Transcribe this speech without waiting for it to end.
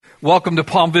Welcome to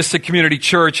Palm Vista Community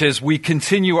Church as we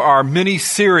continue our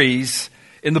mini-series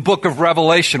in the book of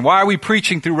Revelation. Why are we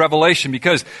preaching through Revelation?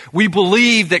 Because we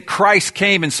believe that Christ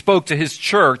came and spoke to his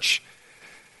church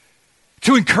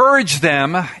to encourage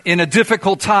them in a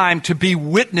difficult time to be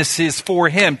witnesses for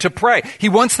him, to pray. He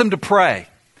wants them to pray.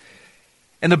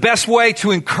 And the best way to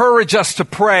encourage us to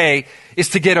pray is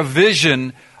to get a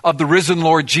vision of the risen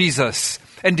Lord Jesus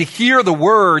and to hear the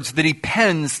words that he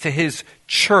pens to his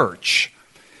church.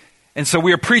 And so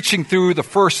we are preaching through the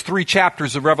first 3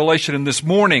 chapters of Revelation, and this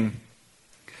morning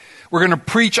we're going to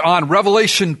preach on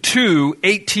Revelation 2,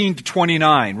 18 to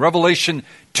 29. Revelation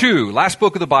 2, last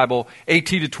book of the Bible,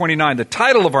 18 to 29. The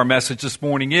title of our message this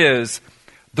morning is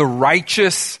The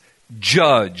Righteous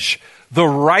Judge. The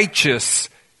Righteous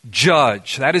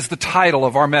Judge. That is the title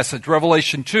of our message,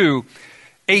 Revelation 2,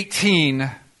 18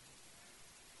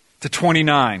 to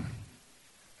 29.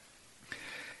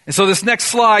 And so this next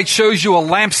slide shows you a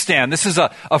lampstand. This is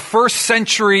a first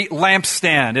century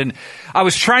lampstand. And I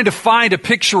was trying to find a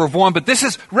picture of one, but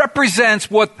this represents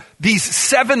what these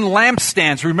 7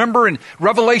 lampstands. Remember in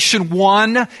Revelation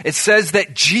 1, it says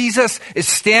that Jesus is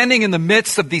standing in the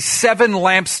midst of these 7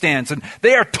 lampstands. And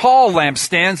they are tall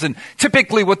lampstands. And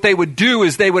typically what they would do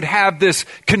is they would have this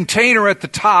container at the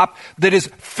top that is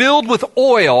filled with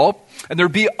oil. And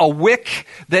there'd be a wick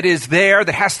that is there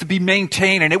that has to be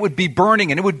maintained, and it would be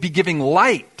burning, and it would be giving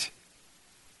light.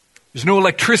 There's no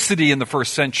electricity in the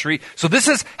first century. So this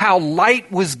is how light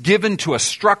was given to a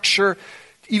structure,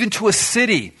 even to a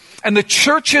city. And the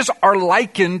churches are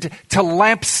likened to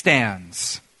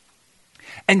lampstands.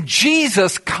 And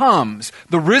Jesus comes,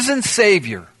 the risen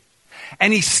Savior,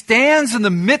 and he stands in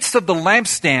the midst of the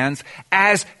lampstands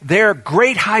as their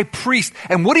great high priest.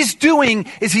 And what he's doing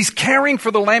is he's caring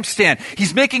for the lampstand.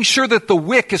 He's making sure that the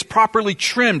wick is properly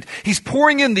trimmed. He's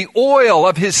pouring in the oil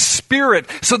of his Spirit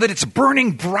so that it's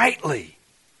burning brightly.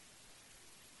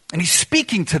 And he's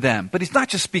speaking to them. But he's not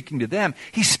just speaking to them.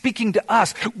 He's speaking to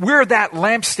us. We're that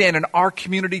lampstand in our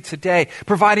community today,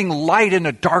 providing light in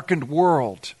a darkened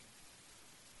world.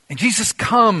 And Jesus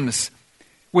comes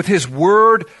with his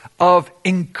word of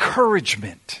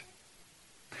encouragement.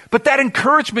 But that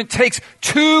encouragement takes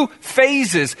 2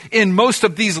 phases in most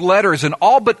of these letters, and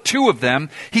all but 2 of them,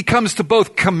 he comes to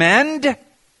both commend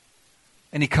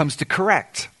and he comes to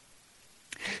correct.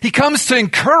 He comes to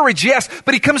encourage, yes,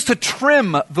 but he comes to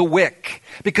trim the wick,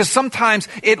 because sometimes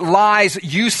it lies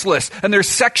useless, and there's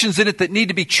sections in it that need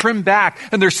to be trimmed back,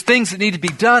 and there's things that need to be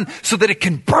done so that it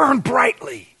can burn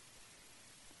brightly,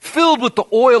 filled with the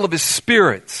oil of his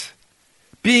Spirit,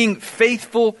 being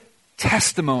faithful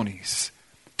testimonies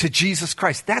to Jesus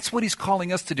Christ. That's what he's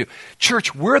calling us to do.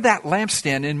 Church, we're that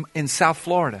lampstand in South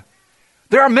Florida.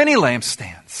 There are many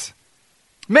lampstands,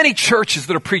 many churches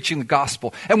that are preaching the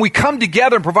gospel, and we come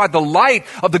together and provide the light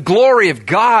of the glory of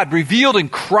God revealed in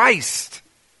Christ.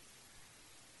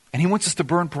 And he wants us to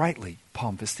burn brightly,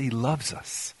 Palm Vista. He loves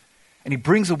us, and he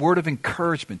brings a word of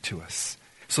encouragement to us.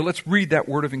 So let's read that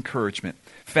word of encouragement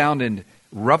found in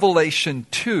Revelation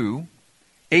 2,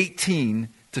 18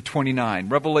 to 29.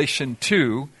 Revelation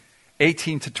 2,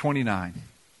 18 to 29.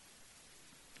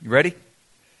 You ready?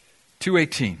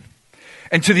 2:18.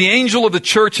 And to the angel of the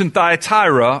church in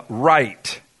Thyatira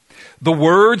write the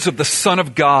words of the Son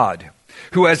of God,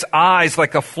 who has eyes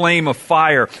like a flame of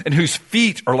fire and whose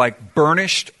feet are like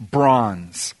burnished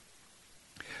bronze.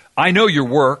 I know your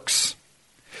works,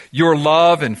 your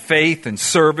love and faith and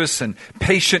service and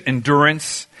patient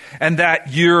endurance, and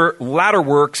that your latter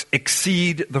works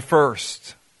exceed the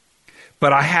first.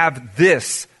 But I have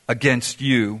this against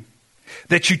you,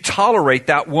 that you tolerate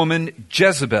that woman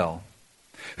Jezebel,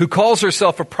 who calls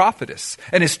herself a prophetess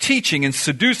and is teaching and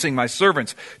seducing my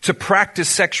servants to practice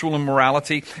sexual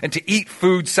immorality and to eat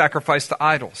food sacrificed to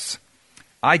idols.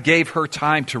 I gave her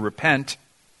time to repent,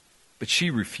 but she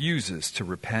refuses to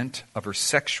repent of her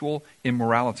sexual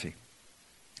immorality.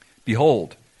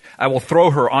 Behold, I will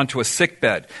throw her onto a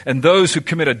sickbed, and those who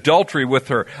commit adultery with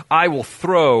her I will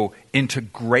throw into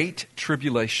great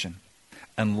tribulation,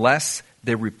 unless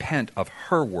they repent of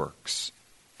her works.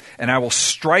 And I will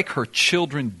strike her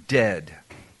children dead.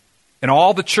 And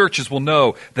all the churches will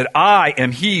know that I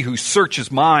am he who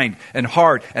searches mind and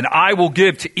heart, and I will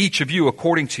give to each of you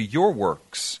according to your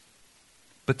works.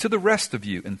 But to the rest of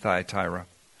you in Thyatira,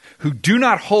 who do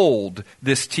not hold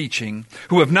this teaching,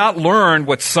 who have not learned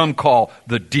what some call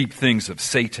the deep things of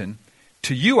Satan,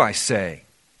 to you I say,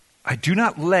 I do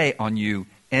not lay on you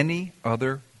any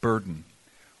other burden.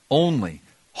 Only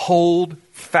hold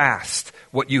fast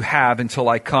what you have until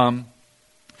I come.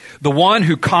 The one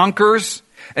who conquers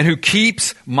and who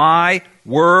keeps my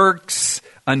works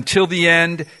until the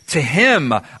end. To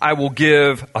him I will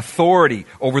give authority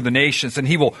over the nations, and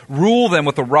he will rule them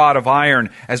with a rod of iron,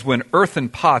 as when earthen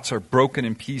pots are broken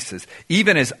in pieces,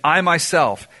 even as I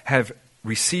myself have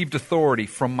received authority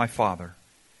from my Father.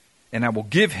 And I will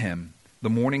give him the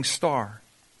morning star.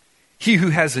 He who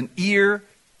has an ear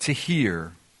to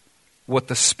hear what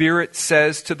the Spirit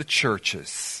says to the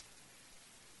churches.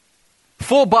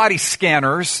 Full body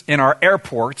scanners in our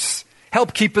airports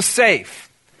help keep us safe.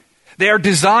 They are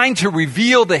designed to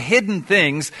reveal the hidden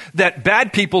things that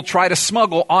bad people try to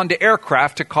smuggle onto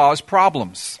aircraft to cause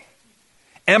problems.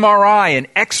 MRI and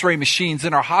X-ray machines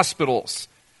in our hospitals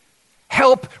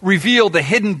help reveal the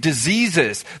hidden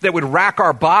diseases that would rack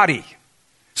our body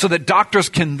so that doctors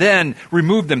can then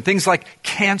remove them, things like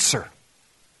cancer,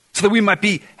 so that we might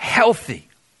be healthy.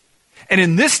 And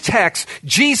in this text,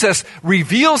 Jesus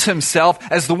reveals himself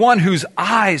as the one whose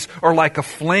eyes are like a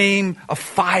flame of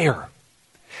fire,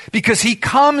 because he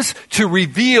comes to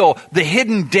reveal the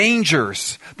hidden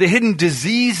dangers, the hidden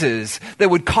diseases that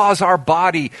would cause our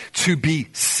body to be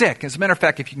sick. As a matter of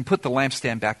fact, if you can put the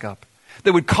lampstand back up,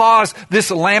 that would cause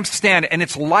this lampstand and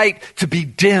its light to be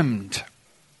dimmed.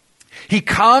 He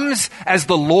comes as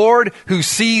the Lord who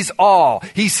sees all.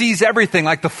 He sees everything,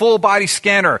 like the full body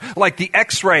scanner, like the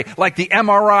X-ray, like the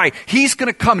MRI. He's going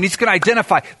to come and he's going to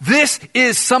identify this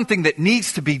is something that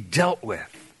needs to be dealt with.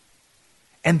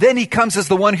 And then he comes as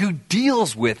the one who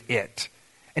deals with it.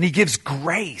 And he gives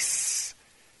grace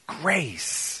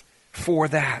for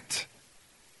that.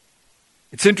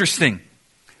 It's interesting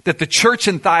that the church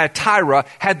in Thyatira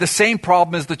had the same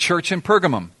problem as the church in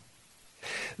Pergamum.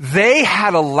 They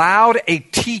had allowed a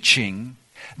teaching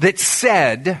that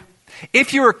said,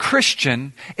 if you're a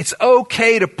Christian, it's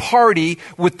okay to party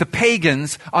with the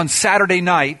pagans on Saturday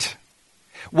night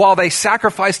while they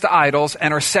sacrifice to idols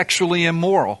and are sexually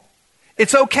immoral.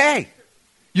 It's okay.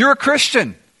 You're a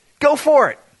Christian. Go for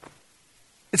it.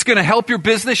 It's going to help your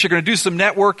business. You're going to do some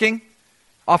networking.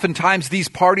 Oftentimes these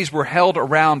parties were held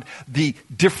around the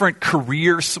different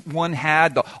careers one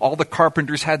had. All the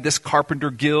carpenters had this carpenter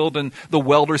guild, and the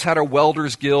welders had a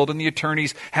welders guild, and the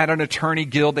attorneys had an attorney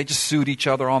guild. They just sued each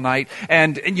other all night.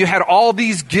 And you had all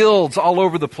these guilds all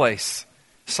over the place.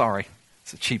 Sorry,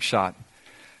 it's a cheap shot.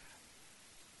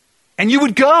 And you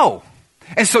would go.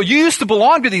 And so you used to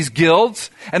belong to these guilds,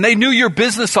 and they knew your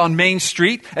business on Main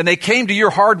Street, and they came to your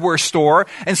hardware store,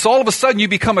 and so all of a sudden you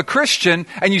become a Christian,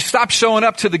 and you stop showing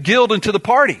up to the guild and to the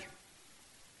party.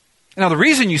 Now the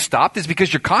reason you stopped is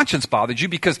because your conscience bothered you,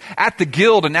 because at the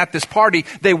guild and at this party,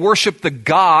 they worship the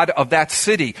god of that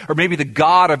city, or maybe the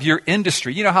god of your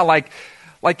industry. You know how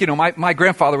my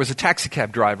grandfather was a taxi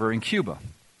cab driver in Cuba,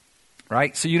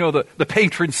 right? So you know the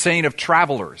patron saint of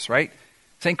travelers, right?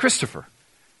 St. Christopher.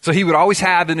 So he would always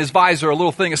have in his visor a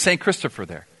little thing of St. Christopher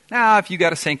there. Now, if you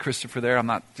got a St. Christopher there,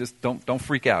 don't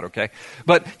freak out, okay?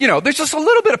 But, there's just a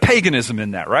little bit of paganism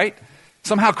in that, right?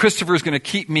 Somehow Christopher is going to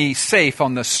keep me safe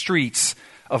on the streets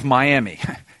of Miami.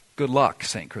 Good luck,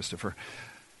 St. Christopher.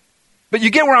 But you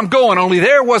get where I'm going, only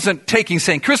there wasn't taking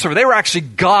St. Christopher. They were actually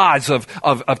gods of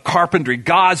carpentry,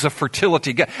 gods of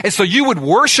fertility. And so you would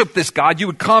worship this god. You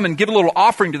would come and give a little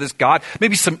offering to this god,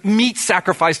 maybe some meat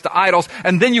sacrificed to idols,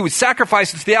 and then you would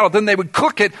sacrifice it to the idol. Then they would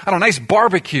cook it on a nice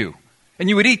barbecue, and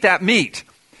you would eat that meat.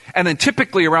 And then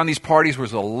typically around these parties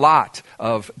was a lot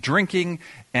of drinking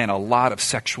and a lot of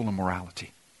sexual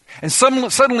immorality. And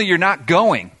suddenly you're not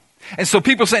going. And so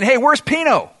people are saying, hey, where's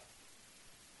Pino?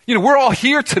 We're all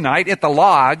here tonight at the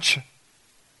lodge.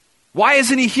 Why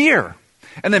isn't he here?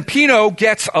 And then Pino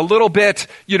gets a little bit,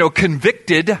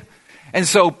 convicted. And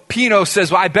so Pino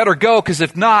says, well, I better go, because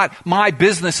if not, my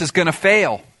business is going to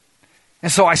fail.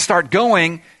 And so I start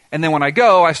going. And then when I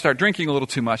go, I start drinking a little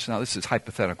too much. Now, this is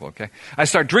hypothetical, okay? I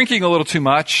start drinking a little too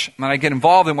much, and I get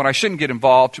involved in what I shouldn't get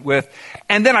involved with.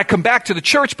 And then I come back to the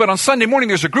church, but on Sunday morning,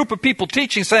 there's a group of people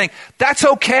teaching, saying, that's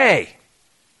okay.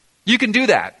 You can do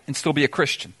that and still be a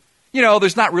Christian.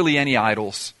 There's not really any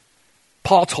idols.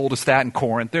 Paul told us that in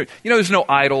Corinth. There's no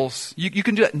idols. You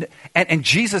can do it. And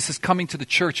Jesus is coming to the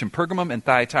church in Pergamum and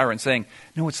Thyatira and saying,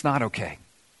 no, it's not okay.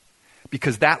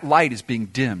 Because that light is being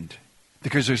dimmed.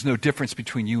 Because there's no difference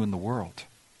between you and the world.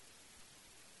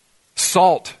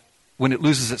 Salt, when it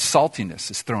loses its saltiness,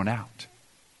 is thrown out.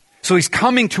 So he's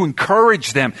coming to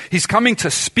encourage them. He's coming to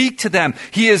speak to them.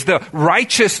 He is the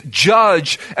righteous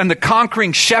judge and the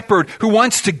conquering shepherd who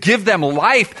wants to give them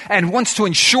life and wants to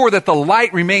ensure that the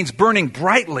light remains burning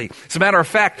brightly. As a matter of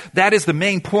fact, that is the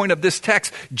main point of this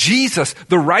text. Jesus,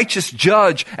 the righteous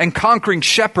judge and conquering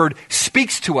shepherd,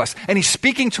 speaks to us, and he's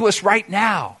speaking to us right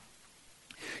now.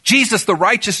 Jesus, the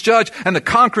righteous judge and the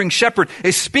conquering shepherd,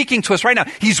 is speaking to us right now.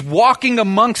 He's walking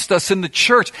amongst us in the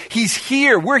church. He's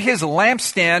here. We're his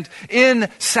lampstand in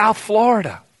South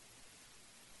Florida.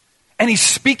 And he's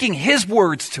speaking his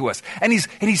words to us. And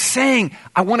he's saying,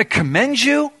 I want to commend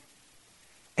you.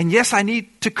 And yes, I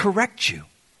need to correct you.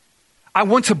 I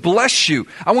want to bless you.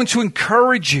 I want to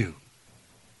encourage you.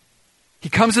 He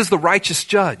comes as the righteous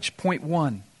judge. Point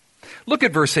 1. Look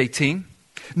at verse 18.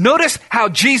 Notice how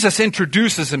Jesus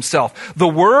introduces himself. The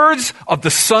words of the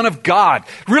Son of God.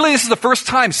 Really, this is the first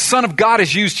time Son of God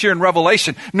is used here in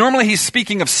Revelation. Normally, he's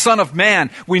speaking of Son of Man.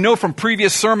 We know from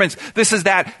previous sermons, this is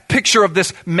that picture of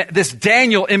this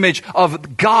Daniel image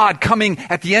of God coming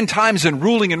at the end times and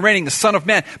ruling and reigning, the Son of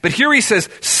Man. But here he says,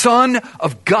 Son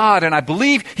of God. And I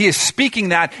believe he is speaking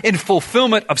that in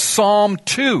fulfillment of Psalm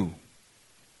 2.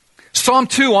 Psalm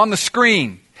 2 on the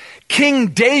screen. King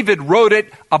David wrote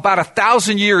it about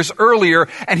 1,000 years earlier,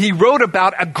 and he wrote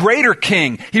about a greater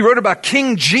king. He wrote about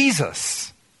King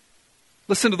Jesus.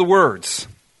 Listen to the words.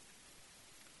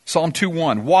 Psalm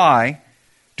 2:1. Why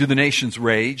do the nations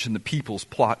rage and the peoples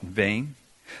plot in vain?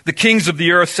 The kings of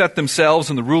the earth set themselves,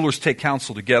 and the rulers take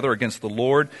counsel together against the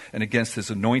Lord and against his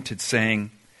anointed,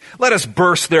 saying, let us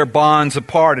burst their bonds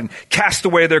apart and cast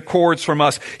away their cords from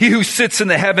us. He who sits in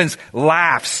the heavens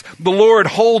laughs. The Lord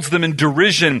holds them in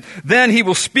derision. Then he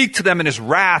will speak to them in his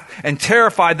wrath and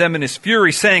terrify them in his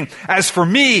fury, saying, as for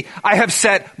me, I have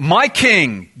set my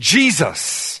king,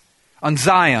 Jesus, on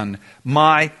Zion,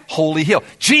 my holy hill.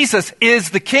 Jesus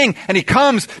is the king, and he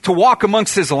comes to walk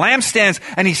amongst his lampstands,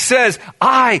 and he says,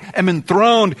 I am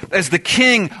enthroned as the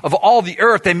king of all the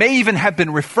earth. They may even have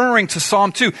been referring to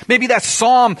Psalm 2. Maybe that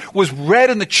psalm was read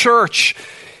in the church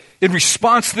in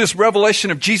response to this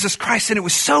revelation of Jesus Christ, and it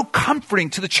was so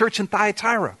comforting to the church in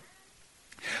Thyatira.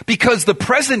 Because the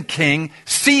present king,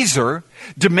 Caesar,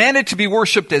 demanded to be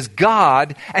worshipped as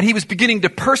God, and he was beginning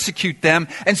to persecute them.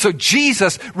 And so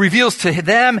Jesus reveals to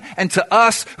them and to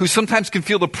us, who sometimes can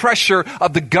feel the pressure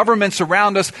of the governments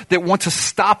around us that want to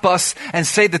stop us and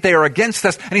say that they are against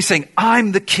us. And he's saying,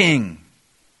 I'm the king.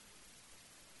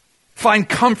 Find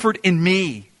comfort in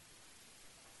me.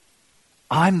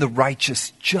 I'm the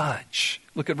righteous judge.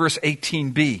 Look at verse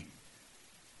 18b.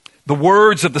 The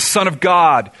words of the Son of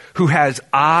God, who has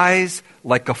eyes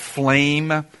like a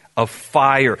flame of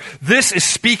fire. This is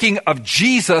speaking of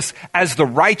Jesus as the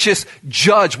righteous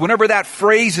judge. Whenever that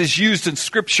phrase is used in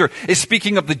Scripture, it's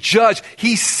speaking of the judge.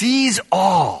 He sees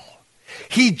all.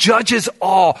 He judges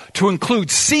all, to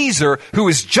include Caesar, who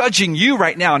is judging you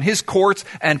right now in his courts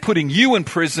and putting you in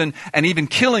prison and even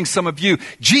killing some of you.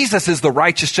 Jesus is the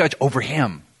righteous judge over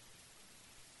him.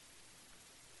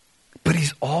 But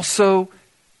he's also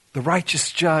the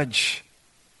righteous judge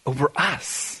over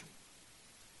us.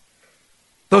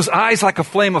 Those eyes like a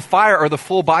flame of fire are the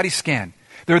full body scan.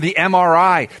 They're the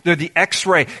MRI. They're the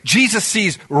X-ray. Jesus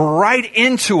sees right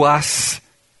into us.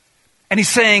 And he's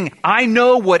saying, I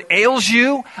know what ails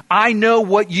you. I know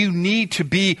what you need to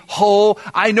be whole.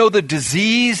 I know the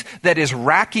disease that is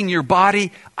racking your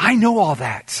body. I know all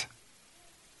that.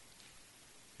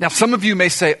 Now, some of you may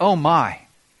say, oh my,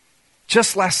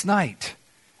 just last night,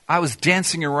 I was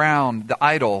dancing around the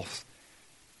idol,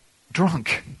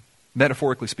 drunk,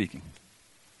 metaphorically speaking.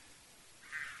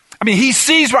 I mean, he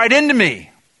sees right into me.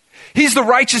 He's the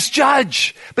righteous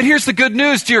judge. But here's the good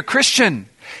news, dear Christian.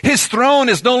 His throne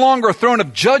is no longer a throne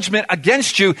of judgment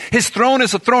against you. His throne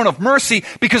is a throne of mercy,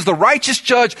 because the righteous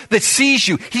judge that sees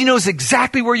you, he knows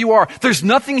exactly where you are. There's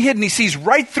nothing hidden. He sees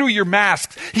right through your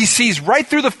masks. He sees right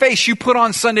through the face you put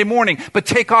on Sunday morning, but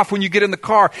take off when you get in the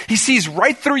car. He sees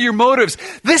right through your motives.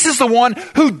 This is the one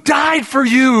who died for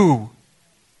you.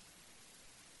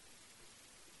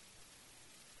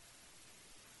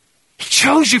 He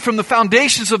chose you from the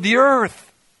foundations of the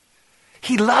earth.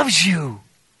 He loves you.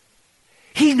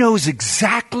 He knows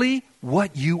exactly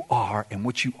what you are and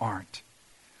what you aren't.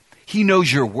 He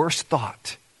knows your worst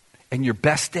thought and your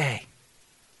best day.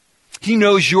 He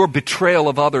knows your betrayal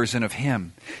of others and of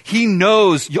him. He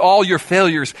knows all your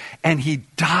failures, and he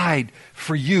died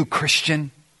for you,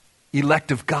 Christian,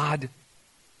 elect of God.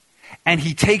 And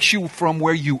he takes you from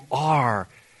where you are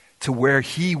to where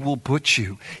he will put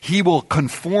you. He will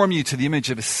conform you to the image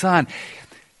of his Son.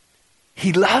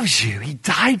 He loves you. He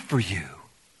died for you.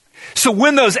 So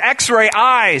when those X-ray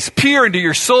eyes peer into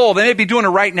your soul, they may be doing it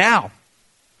right now.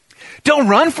 Don't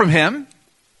run from him.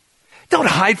 Don't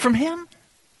hide from him.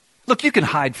 Look, you can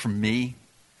hide from me.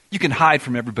 You can hide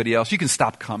from everybody else. You can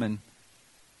stop coming.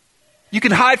 You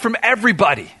can hide from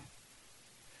everybody.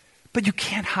 But you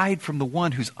can't hide from the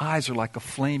one whose eyes are like a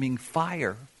flaming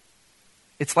fire.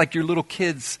 It's like your little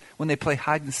kids when they play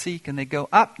hide and seek and they go,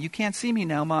 you can't see me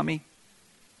now, Mommy.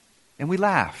 And we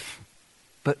laugh.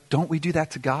 But don't we do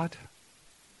that to God?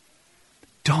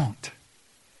 Don't.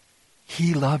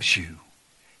 He loves you.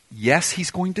 Yes,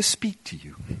 he's going to speak to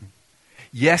you.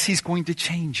 Yes, he's going to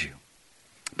change you.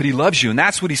 But he loves you. And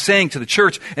that's what he's saying to the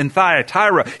church in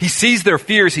Thyatira. He sees their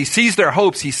fears. He sees their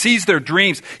hopes. He sees their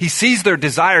dreams. He sees their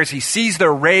desires. He sees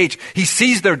their rage. He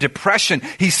sees their depression.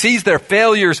 He sees their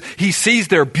failures. He sees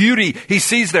their beauty. He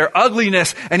sees their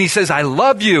ugliness. And he says, I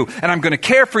love you, and I'm going to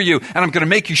care for you, and I'm going to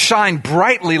make you shine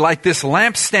brightly like this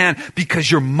lampstand because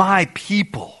you're my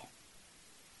people.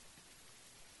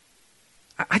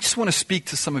 I just want to speak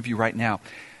to some of you right now.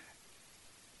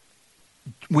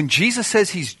 When Jesus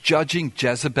says he's judging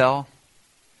Jezebel,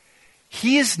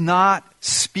 he is not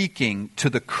speaking to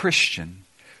the Christian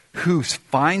who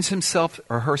finds himself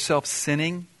or herself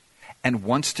sinning and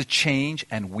wants to change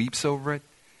and weeps over it.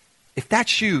 If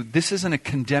that's you, this isn't a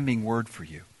condemning word for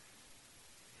you.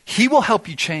 He will help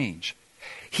you change.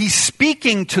 He's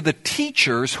speaking to the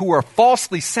teachers who are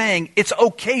falsely saying it's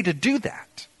okay to do that.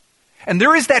 And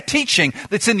there is that teaching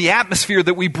that's in the atmosphere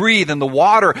that we breathe and the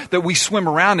water that we swim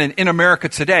around in America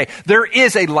today. There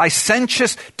is a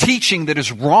licentious teaching that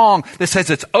is wrong, that says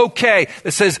it's okay,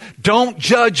 that says don't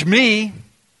judge me.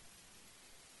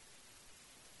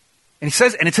 And he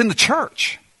says, and it's in the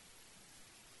church.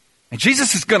 And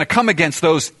Jesus is going to come against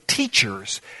those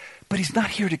teachers, but he's not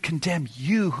here to condemn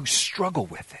you who struggle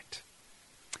with it.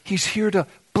 He's here to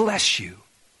bless you.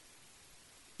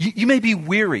 You may be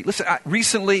weary. Listen,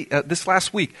 recently, this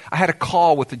last week, I had a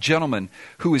call with a gentleman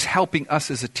who is helping us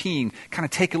as a team kind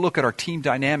of take a look at our team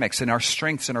dynamics and our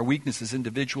strengths and our weaknesses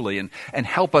individually and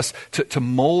help us to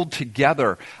mold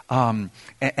together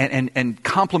and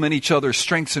complement each other's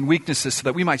strengths and weaknesses so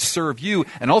that we might serve you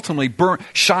and ultimately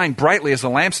shine brightly as a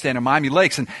lampstand in Miami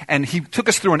Lakes. And he took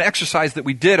us through an exercise that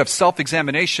we did of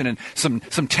self-examination and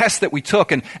some tests that we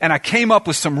took. And I came up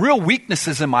with some real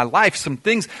weaknesses in my life, some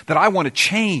things that I want to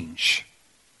change.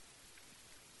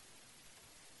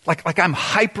 Like I'm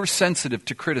hypersensitive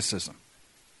to criticism.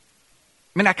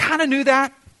 I mean, I kind of knew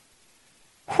that.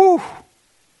 Whew.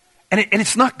 And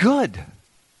it's not good.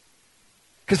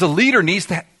 Because a leader needs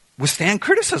to withstand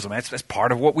criticism. That's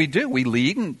part of what we do. We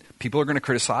lead and people are going to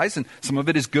criticize, and some of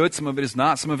it is good, some of it is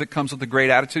not. Some of it comes with a great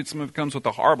attitude, some of it comes with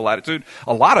a horrible attitude.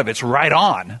 A lot of it's right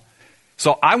on.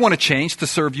 So I want to change to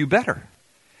serve you better.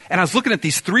 And I was looking at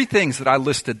these 3 things that I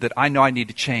listed that I know I need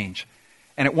to change.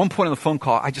 And at one point in the phone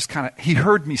call, he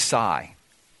heard me sigh.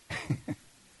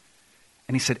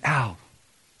 And he said, Al,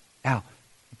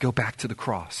 go back to the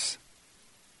cross.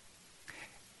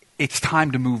 It's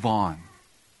time to move on.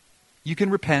 You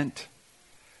can repent.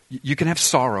 You can have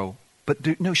sorrow,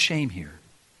 but no shame here.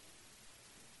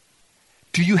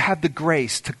 Do you have the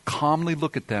grace to calmly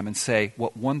look at them and say,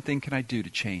 what one thing can I do to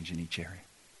change in each area?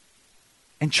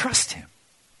 And trust him.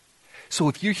 So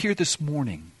if you're here this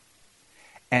morning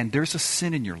and there's a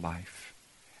sin in your life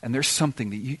and there's something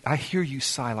that I hear you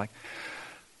sigh like,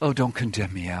 oh, don't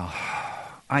condemn me, Al.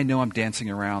 I know I'm dancing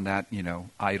around that,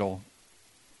 idol,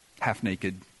 half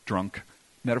naked, drunk,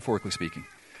 metaphorically speaking.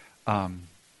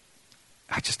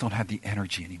 I just don't have the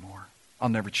energy anymore. I'll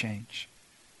never change.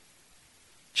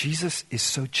 Jesus is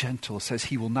so gentle, it says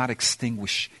he will not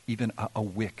extinguish even a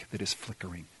wick that is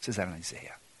flickering. It says that in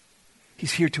Isaiah.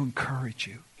 He's here to encourage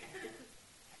you.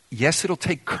 Yes, it'll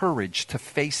take courage to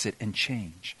face it and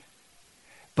change.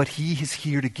 But he is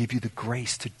here to give you the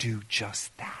grace to do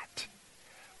just that.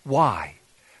 Why?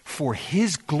 For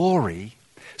his glory,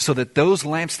 so that those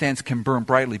lampstands can burn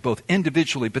brightly, both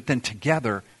individually, but then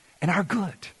together, and are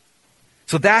good.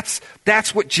 So that's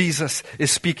what Jesus is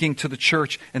speaking to the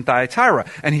church in Thyatira.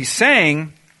 And he's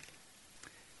saying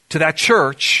to that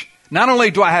church, not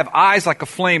only do I have eyes like a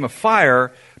flame of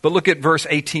fire, but look at verse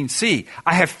 18c.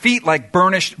 I have feet like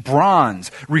burnished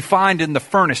bronze, refined in the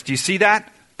furnace. Do you see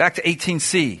that? Back to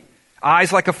 18c.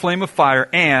 Eyes like a flame of fire,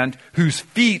 and whose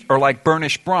feet are like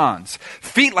burnished bronze.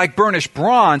 Feet like burnished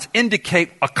bronze indicate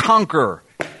a conqueror.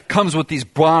 Comes with these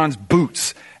bronze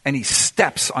boots, and he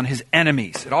steps on his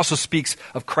enemies. It also speaks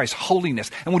of Christ's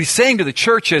holiness. And what he's saying to the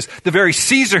church is, the very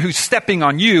Caesar who's stepping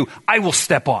on you, I will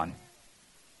step on.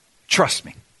 Trust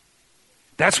me.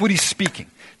 That's what he's speaking.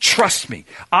 Trust me.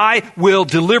 I will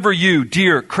deliver you,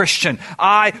 dear Christian.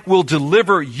 I will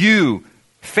deliver you,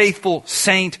 faithful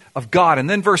saint of God. And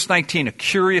then verse 19, a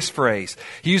curious phrase.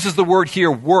 He uses the word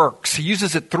here, works. He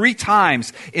uses it 3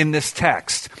 times in this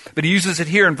text. But he uses it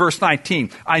here in verse 19.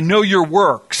 I know your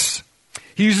works.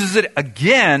 He uses it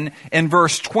again in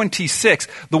verse 26.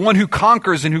 The one who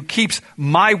conquers and who keeps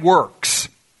my works.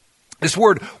 This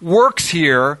word works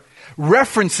here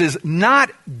references not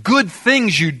good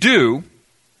things you do.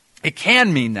 It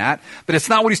can mean that, but it's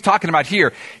not what he's talking about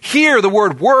here. Here, the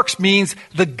word works means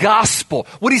the gospel.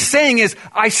 What he's saying is,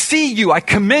 I see you, I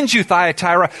commend you,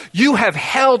 Thyatira. You have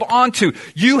held onto,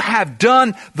 you have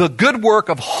done the good work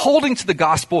of holding to the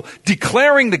gospel,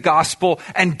 declaring the gospel,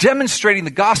 and demonstrating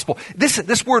the gospel.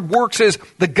 This word works is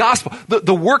the gospel,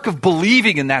 the work of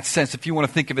believing in that sense, if you want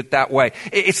to think of it that way.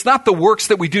 It's not the works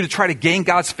that we do to try to gain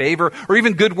God's favor, or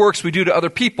even good works we do to other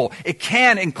people. It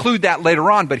can include that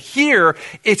later on, but here,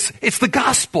 it's the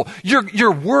gospel.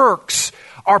 Your works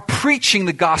are preaching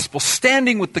the gospel,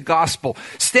 standing with the gospel,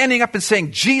 standing up and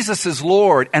saying, Jesus is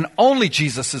Lord, and only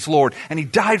Jesus is Lord, and he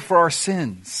died for our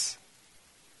sins.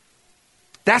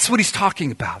 That's what he's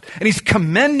talking about. And he's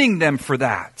commending them for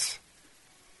that.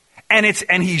 And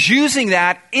he's using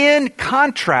that in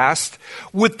contrast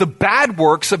with the bad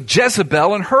works of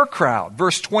Jezebel and her crowd.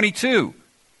 Verse 22.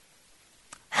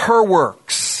 Her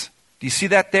works. Do you see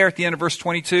that there at the end of verse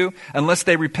 22? Unless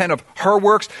they repent of her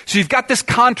works. So you've got this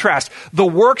contrast. The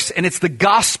works, and it's the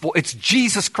gospel. It's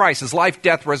Jesus Christ, his life,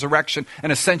 death, resurrection,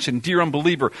 and ascension. Dear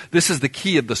unbeliever, this is the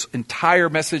key of this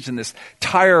entire message and this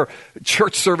entire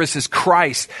church service is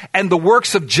Christ. And the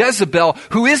works of Jezebel,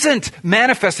 who isn't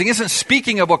manifesting, isn't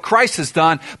speaking of what Christ has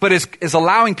done, but is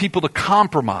allowing people to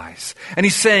compromise. And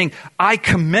he's saying, I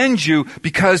commend you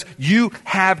because you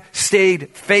have stayed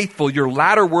faithful. Your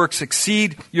latter works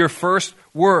exceed your first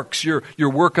works, your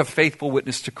work of faithful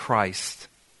witness to Christ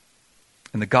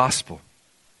and the gospel.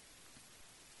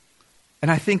 And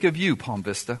I think of you, Palm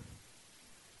Vista.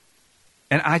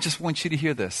 And I just want you to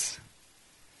hear this.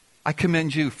 I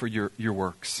commend you for your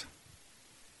works.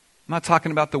 I'm not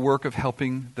talking about the work of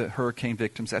helping the hurricane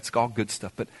victims. That's all good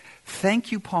stuff. But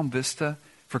thank you, Palm Vista,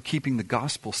 for keeping the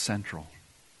gospel central.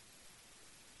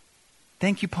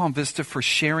 Thank you, Palm Vista, for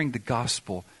sharing the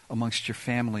gospel amongst your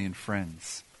family and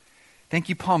friends. Thank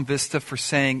you, Palm Vista, for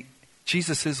saying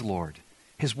Jesus is Lord.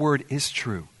 His word is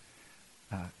true.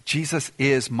 Jesus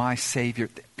is my Savior.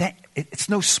 It's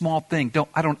no small thing.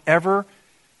 I don't ever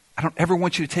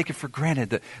want you to take it for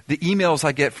granted. The emails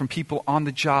I get from people on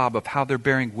the job of how they're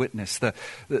bearing witness,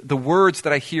 the words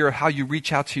that I hear of how you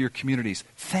reach out to your communities.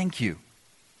 Thank you.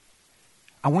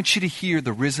 I want you to hear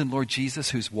the risen Lord Jesus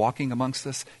who's walking amongst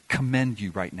us commend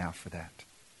you right now for that.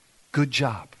 Good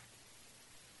job.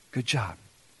 Good job.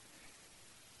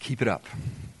 Keep it up.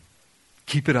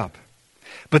 Keep it up.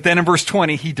 But then in verse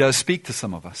 20, he does speak to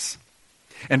some of us.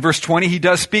 In verse 20, he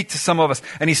does speak to some of us.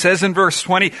 And he says in verse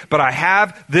 20, but I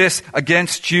have this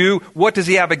against you. What does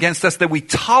he have against us? That we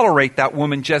tolerate that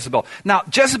woman Jezebel. Now,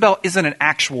 Jezebel isn't an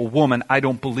actual woman, I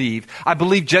don't believe. I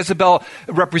believe Jezebel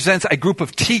represents a group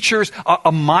of teachers,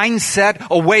 a mindset,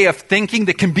 a way of thinking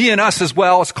that can be in us as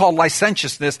well. It's called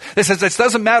licentiousness. It says it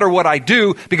doesn't matter what I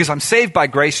do because I'm saved by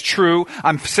grace, true.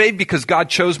 I'm saved because God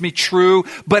chose me, true.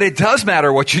 But it does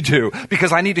matter what you do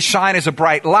because I need to shine as a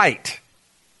bright light.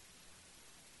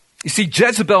 You see,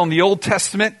 Jezebel in the Old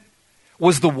Testament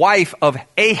was the wife of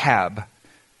Ahab,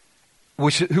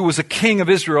 who was a king of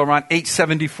Israel around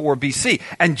 874 BC.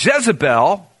 And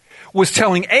Jezebel was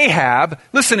telling Ahab,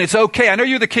 listen, it's okay. I know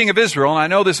you're the king of Israel, and I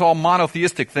know this all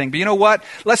monotheistic thing, but you know what?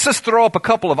 Let's just throw up a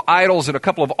couple of idols and a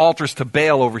couple of altars to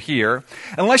Baal over here,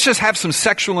 and let's just have some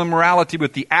sexual immorality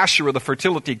with the Asherah, the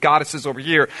fertility goddesses over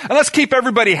here, and let's keep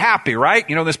everybody happy, right?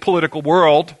 You know, in this political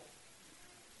world.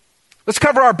 Let's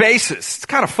cover our bases. It's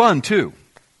kind of fun, too.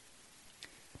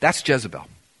 That's Jezebel,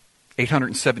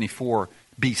 874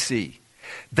 BC.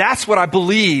 That's what I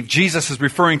believe Jesus is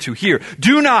referring to here.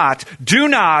 Do not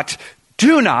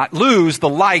lose the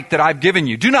light that I've given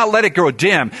you. Do not let it grow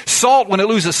dim. Salt, when it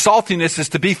loses saltiness, is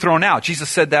to be thrown out. Jesus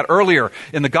said that earlier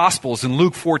in the Gospels in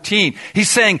Luke 14.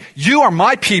 He's saying, you are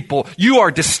my people. You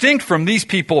are distinct from these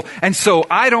people. And so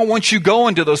I don't want you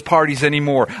going to those parties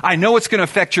anymore. I know it's going to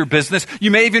affect your business.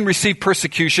 You may even receive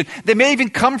persecution. They may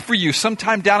even come for you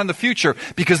sometime down in the future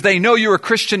because they know you're a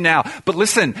Christian now. But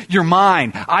listen, you're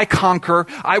mine. I conquer.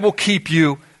 I will keep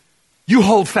you. You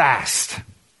hold fast.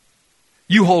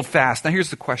 You hold fast. Now here's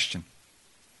the question.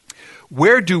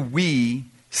 Where do we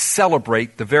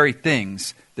celebrate the very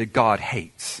things that God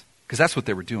hates? Because that's what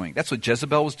they were doing. That's what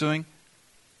Jezebel was doing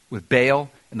with Baal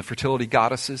and the fertility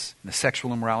goddesses and the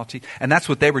sexual immorality. And that's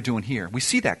what they were doing here. We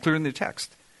see that clearly in the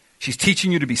text. She's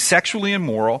teaching you to be sexually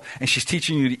immoral, and she's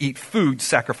teaching you to eat food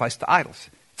sacrificed to idols.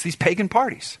 It's these pagan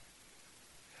parties.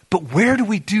 But where do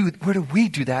we do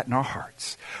that in our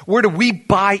hearts? Where do we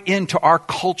buy into our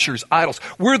culture's idols?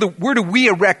 Where do we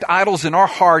erect idols in our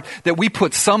heart that we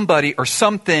put somebody or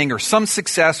something or some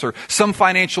success or some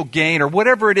financial gain or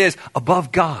whatever it is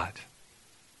above God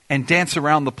and dance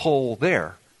around the pole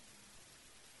there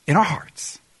in our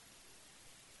hearts?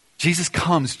 Jesus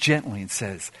comes gently and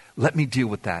says, let me deal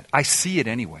with that. I see it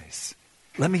anyways.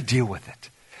 Let me deal with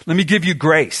it. Let me give you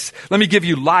grace. Let me give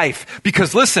you life.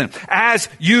 Because listen, as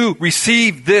you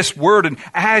receive this word and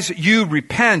as you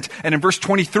repent, and in verse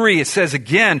 23 it says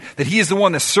again that he is the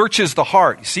one that searches the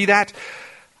heart. You see that?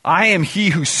 I am he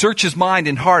who searches mind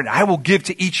and heart. I will give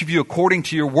to each of you according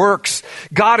to your works.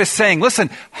 God is saying,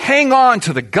 listen, hang on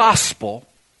to the gospel.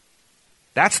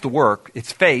 That's the work.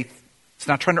 It's faith. It's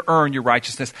not trying to earn your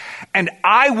righteousness. And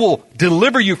I will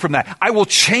deliver you from that. I will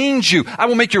change you. I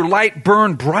will make your light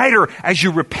burn brighter as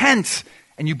you repent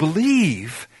and you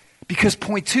believe. Because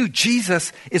point 2,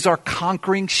 Jesus is our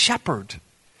conquering shepherd.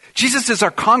 Jesus is our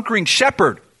conquering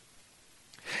shepherd.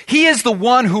 He is the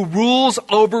one who rules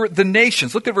over the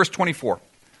nations. Look at verse 24.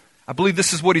 I believe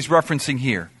this is what he's referencing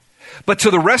here. But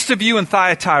to the rest of you in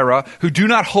Thyatira who do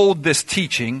not hold this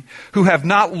teaching, who have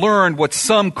not learned what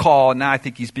some call, and now I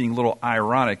think he's being a little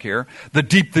ironic here, the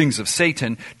deep things of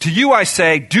Satan, to you I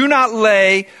say, do not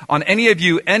lay on any of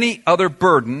you any other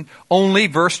burden, only,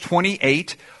 verse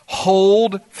 28,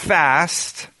 hold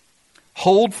fast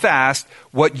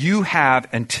what you have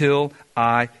until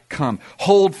I come.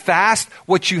 Hold fast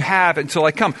what you have until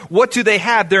I come. What do they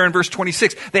have there in verse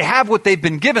 26? They have what they've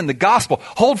been given, the gospel.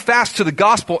 Hold fast to the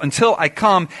gospel until I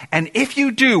come. And if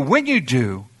you do, when you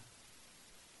do,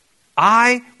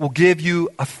 I will give you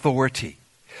authority.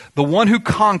 The one who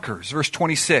conquers, verse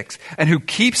 26, and who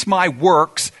keeps my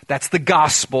works, that's the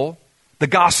gospel,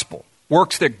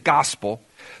 works their gospel.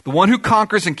 The one who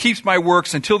conquers and keeps my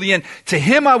works until the end, to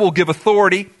him I will give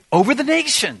authority over the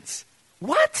nations.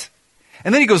 What?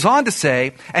 And then he goes on to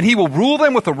say, and he will rule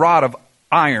them with a rod of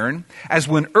iron, as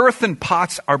when earthen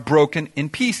pots are broken in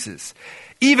pieces.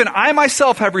 Even I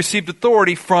myself have received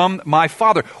authority from my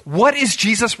Father. What is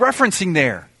Jesus referencing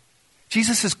there?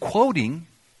 Jesus is quoting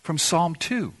from Psalm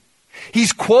 2.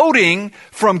 He's quoting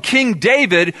from King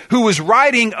David, who was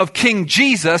writing of King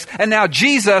Jesus, and now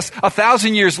Jesus,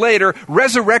 1,000 years later,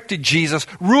 resurrected Jesus,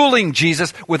 ruling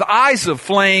Jesus with eyes of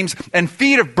flames and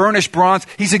feet of burnished bronze.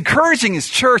 He's encouraging his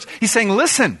church. He's saying,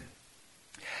 listen,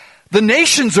 the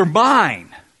nations are mine.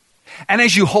 And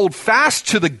as you hold fast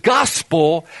to the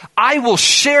gospel, I will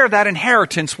share that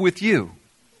inheritance with you.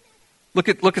 Look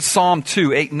at Psalm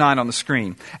 2, 8 and 9 on the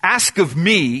screen. Ask of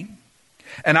me,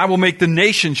 and I will make the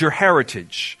nations your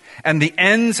heritage, and the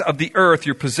ends of the earth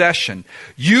your possession.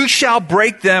 You shall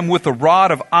break them with a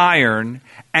rod of iron,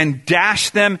 and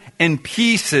dash them in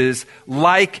pieces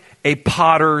like a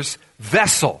potter's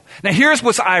vessel. Now here's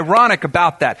what's ironic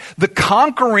about that. The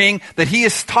conquering that he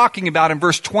is talking about in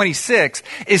verse 26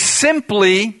 is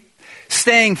simply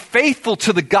staying faithful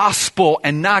to the gospel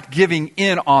and not giving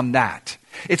in on that.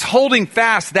 It's holding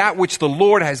fast that which the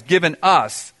Lord has given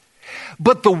us.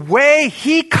 But the way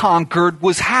he conquered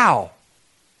was how?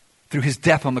 Through his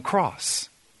death on the cross.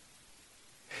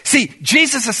 See,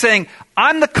 Jesus is saying,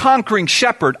 I'm the conquering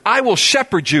shepherd. I will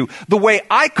shepherd you. The way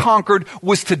I conquered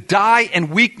was to die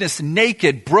in weakness,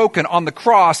 naked, broken on the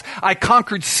cross. I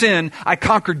conquered sin. I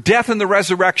conquered death and the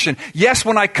resurrection. Yes,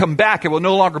 when I come back, it will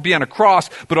no longer be on a cross,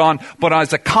 but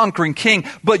as a conquering king.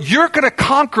 But you're going to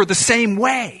conquer the same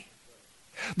way.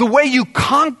 The way you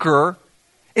conquer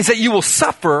is that you will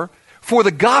suffer for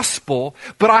the gospel,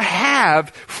 but I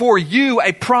have for you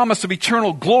a promise of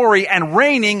eternal glory and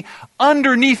reigning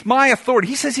underneath my authority.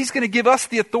 He says he's going to give us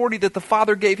the authority that the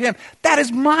Father gave him. That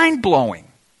is mind-blowing.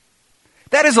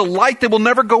 That is a light that will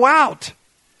never go out.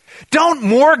 Don't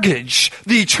mortgage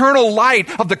the eternal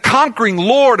light of the conquering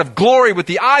Lord of glory with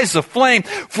the eyes of flame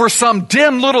for some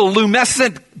dim little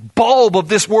luminescent bulb of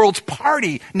this world's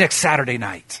party next Saturday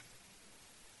night.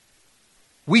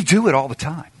 We do it all the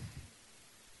time.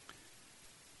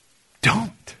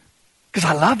 Don't, because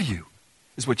I love you,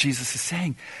 is what Jesus is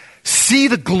saying. See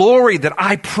the glory that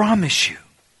I promise you.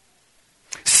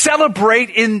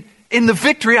 Celebrate in the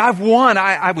victory I've won.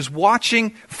 I was watching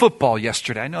football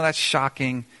yesterday. I know that's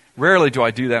shocking. Rarely do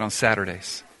I do that on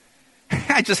Saturdays.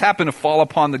 I just happened to fall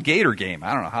upon the Gator game.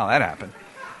 I don't know how that happened.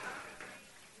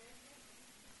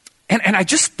 And I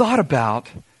just thought about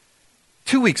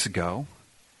 2 weeks ago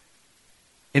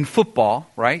in football,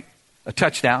 right? A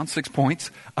touchdown, 6 points,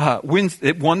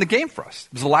 it won the game for us.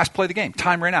 It was the last play of the game.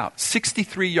 Time ran out.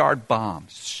 63-yard bomb.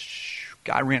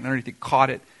 Guy ran underneath it,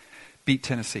 caught it, beat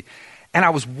Tennessee. And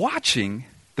I was watching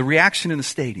the reaction in the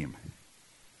stadium.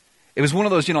 It was one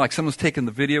of those, like someone's taking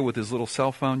the video with his little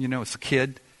cell phone, it's a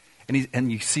kid.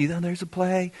 And you see, there's a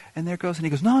play, and there it goes. And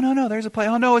he goes, no, there's a play.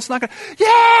 Oh, no, it's not going to.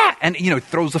 Yeah! And,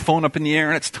 throws the phone up in the air,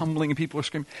 and it's tumbling, and people are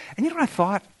screaming. And you know what I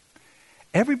thought?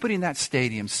 Everybody in that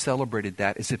stadium celebrated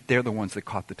that as if they're the ones that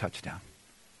caught the touchdown.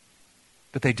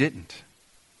 But they didn't.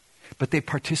 But they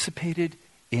participated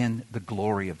in the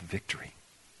glory of the victory.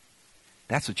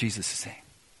 That's what Jesus is saying.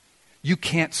 You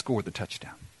can't score the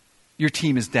touchdown. Your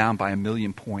team is down by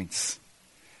 1,000,000 points.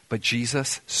 But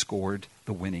Jesus scored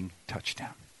the winning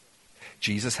touchdown.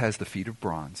 Jesus has the feet of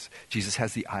bronze. Jesus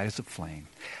has the eyes of flame.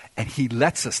 And he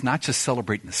lets us not just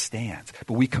celebrate in the stands,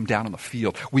 but we come down on the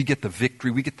field. We get the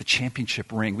victory. We get the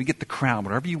championship ring. We get the crown,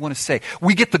 whatever you want to say.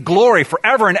 We get the glory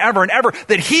forever and ever and ever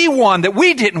that he won, that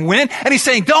we didn't win. And he's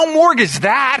saying, don't mortgage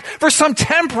that for some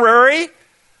temporary,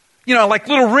 like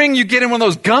little ring you get in one of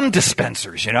those gum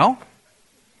dispensers, You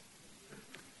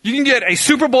can get a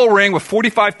Super Bowl ring with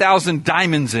 45,000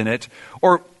 diamonds in it,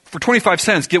 or for 25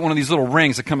 cents, get one of these little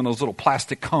rings that come in those little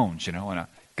plastic cones, and a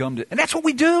gum. And that's what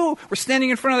we do. We're standing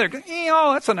in front of there.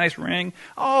 Oh, that's a nice ring.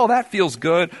 Oh, that feels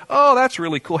good. Oh, that's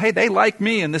really cool. Hey, they like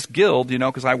me in this guild,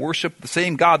 because I worship the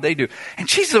same God they do. And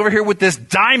she's over here with this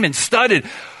diamond-studded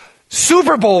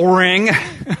Super Bowl ring.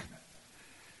 And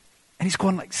he's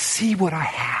going like, see what I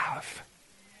have.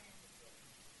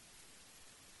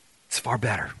 It's far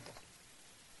better.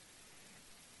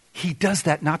 He does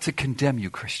that not to condemn you,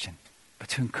 Christian, but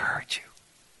to encourage you.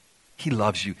 He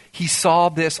loves you. He saw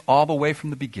this all the way from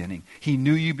the beginning. He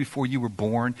knew you before you were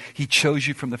born. He chose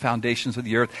you from the foundations of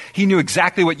the earth. He knew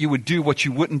exactly what you would do, what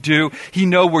you wouldn't do. He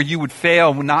knew where you would fail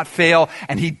and would not fail.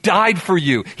 And he died for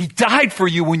you. He died for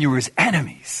you when you were his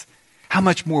enemies. How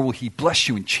much more will he bless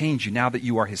you and change you now that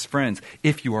you are his friends,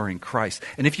 if you are in Christ?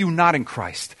 And if you're not in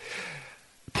Christ,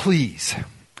 please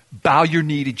bow your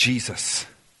knee to Jesus.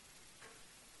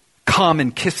 Come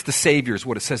and kiss the Savior is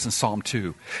what it says in Psalm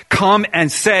 2. Come and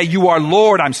say, you are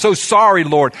Lord. I'm so sorry,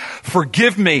 Lord.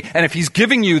 Forgive me. And if he's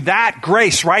giving you that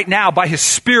grace right now by his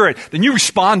Spirit, then you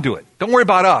respond to it. Don't worry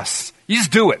about us. You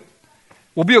just do it.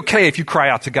 We'll be okay if you cry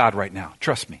out to God right now.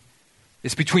 Trust me.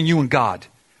 It's between you and God.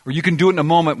 Or you can do it in a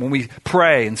moment when we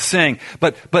pray and sing.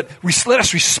 But let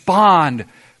us respond,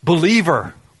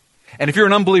 believer. And if you're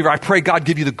an unbeliever, I pray God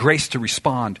give you the grace to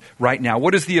respond right now.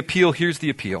 What is the appeal? Here's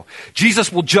the appeal.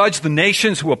 Jesus will judge the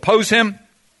nations who oppose him,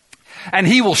 and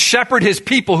he will shepherd his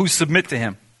people who submit to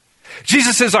him.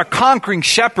 Jesus is our conquering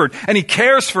shepherd, and he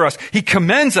cares for us. He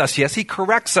commends us. Yes, he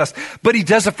corrects us, but he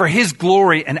does it for his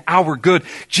glory and our good.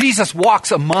 Jesus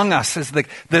walks among us as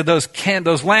those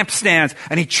lampstands,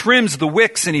 and he trims the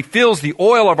wicks, and he fills the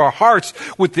oil of our hearts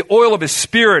with the oil of his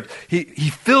Spirit. He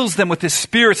fills them with his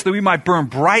Spirit so that we might burn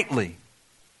brightly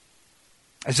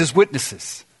as his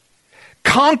witnesses,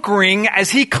 conquering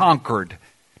as he conquered,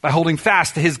 by holding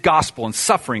fast to his gospel and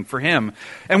suffering for him.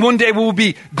 And one day we will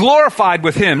be glorified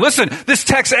with him. Listen, this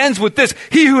text ends with this.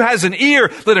 He who has an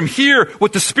ear, let him hear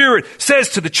what the Spirit says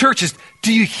to the churches.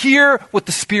 Do you hear what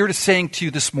the Spirit is saying to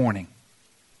you this morning?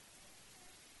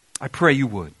 I pray you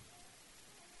would.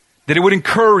 That it would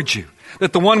encourage you.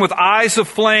 That the one with eyes of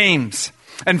flames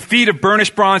and feet of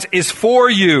burnished bronze is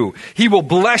for you. He will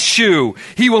bless you.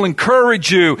 He will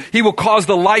encourage you. He will cause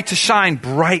the light to shine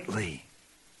brightly.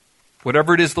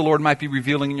 Whatever it is the Lord might be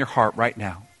revealing in your heart right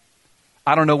now.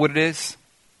 I don't know what it is.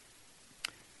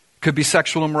 Could be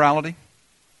sexual immorality.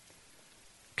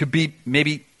 Could be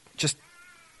maybe just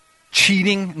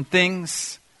cheating and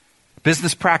things.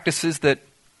 Business practices that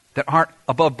aren't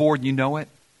above board and you know it.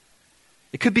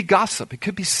 It could be gossip. It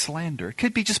could be slander. It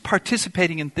could be just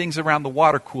participating in things around the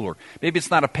water cooler. Maybe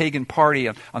it's not a pagan party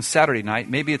on Saturday night.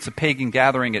 Maybe it's a pagan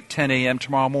gathering at 10 a.m.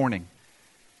 tomorrow morning.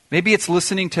 Maybe it's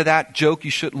listening to that joke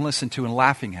you shouldn't listen to and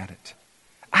laughing at it.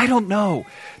 I don't know.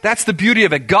 That's the beauty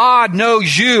of it. God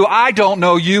knows you. I don't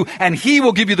know you. And he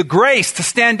will give you the grace to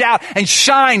stand out and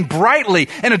shine brightly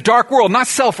in a dark world. Not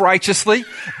self-righteously,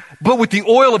 but with the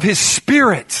oil of his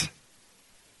Spirit.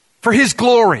 For his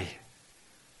glory.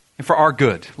 And for our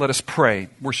good. Let us pray.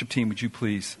 Worship team, would you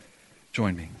please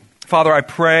join me? Father, I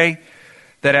pray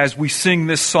that as we sing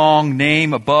this song,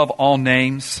 Name Above All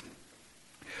Names,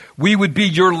 we would be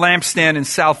your lampstand in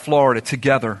South Florida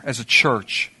together as a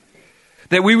church.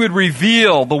 That we would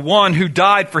reveal the one who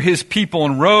died for his people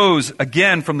and rose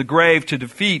again from the grave to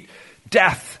defeat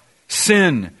death,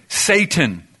 sin,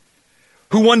 Satan.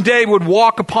 Who one day would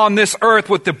walk upon this earth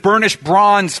with the burnished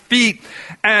bronze feet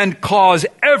and cause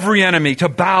every enemy to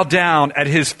bow down at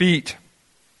his feet.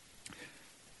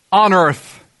 On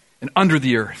earth and under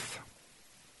the earth.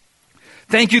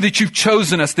 Thank you that you've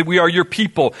chosen us, that we are your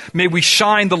people. May we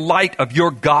shine the light of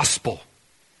your gospel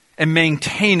and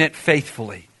maintain it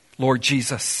faithfully, Lord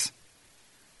Jesus.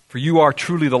 For you are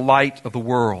truly the light of the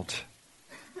world.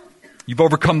 You've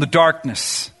overcome the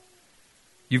darkness.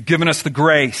 You've given us the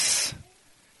grace.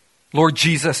 Lord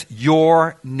Jesus,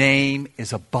 your name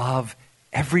is above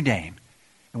every name.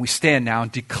 And we stand now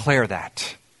and declare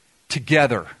that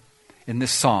together in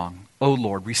this song. Oh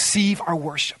Lord, receive our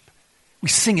worship. We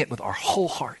sing it with our whole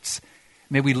hearts.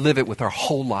 May we live it with our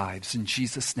whole lives. In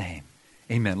Jesus' name,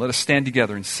 amen. Let us stand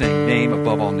together and sing Name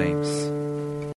Above All Names.